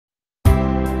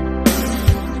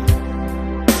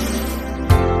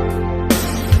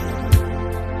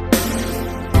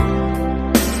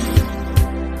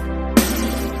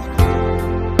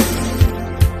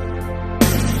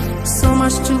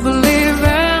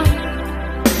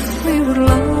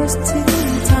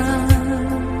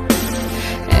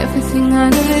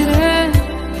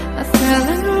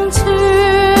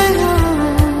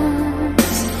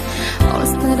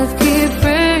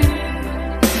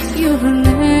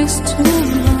next to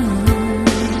mine.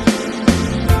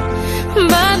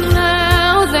 But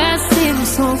now that seems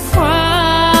so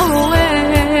far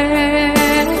away.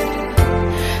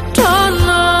 Don't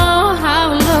know how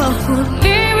love could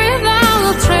live without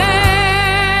a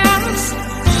trace.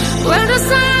 Where the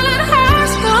silent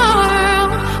hearts go,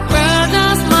 where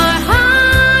does my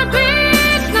heart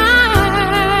beat now?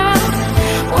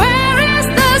 Where is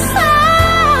the sound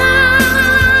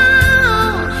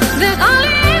that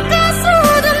only echoes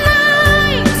through the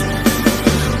night?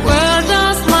 Where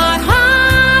does my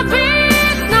heart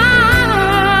beat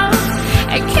now?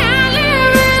 I can't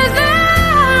live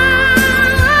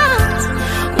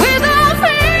without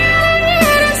feeling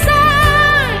it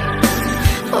inside.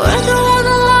 Where do all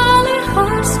the lonely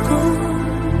hearts go?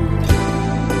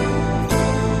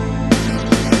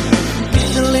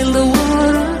 Candle in the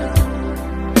water,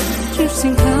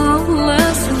 drifting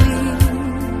helplessly,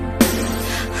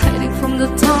 hiding from the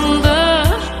thunder.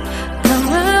 Come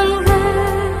and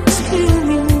rescue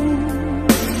me,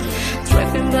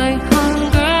 driven by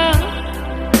hunger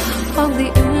of the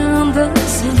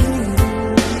embassy.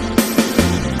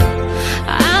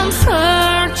 I'm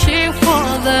searching for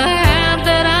the hand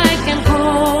that I can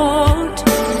hold.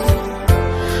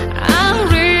 I'm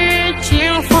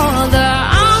reaching for the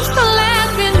arms to let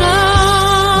me know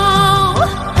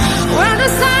where the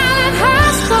silent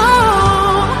hearts go.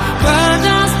 Where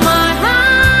does my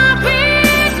heart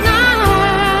beat now?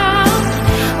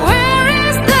 Where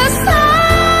is the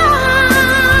sound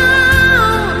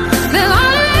that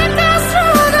only echoes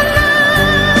through the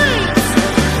night?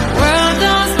 Where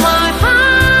does my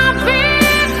heart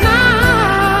beat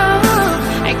now?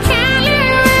 I can't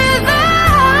live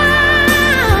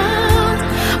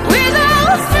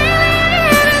without feeling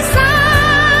it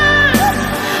inside.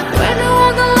 Where do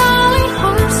all the lonely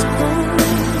hearts go?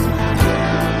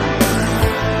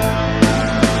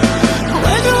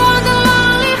 Where do all the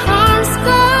lonely hearts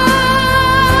go?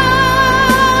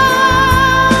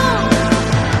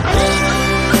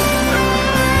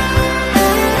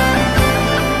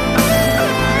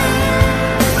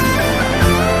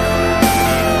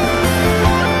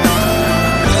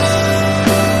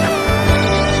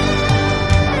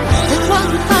 And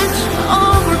one touch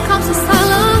overcomes the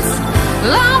silence.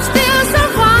 Love still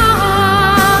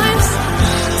survives.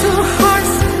 Two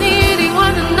hearts needing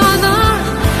one another.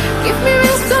 Give me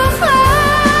wings to fly.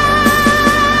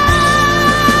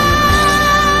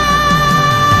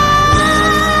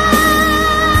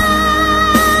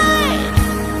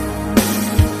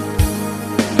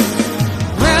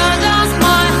 Where does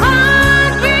my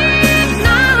heart beat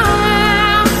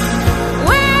now?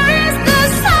 Where is the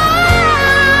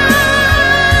sound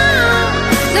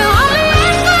that only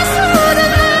echoes through the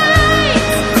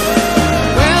night?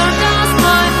 Where does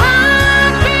my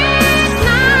heart beat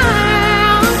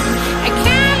now? I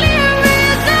can't live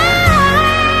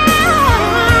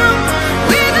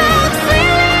without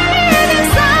feeling it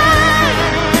inside.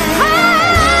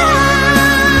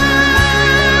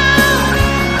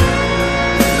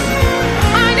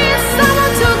 I need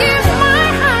someone to give my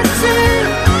heart to.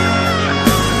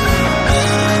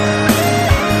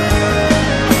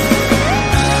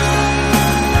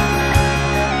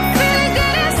 Feeling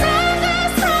getting stronger,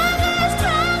 stronger,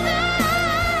 stronger.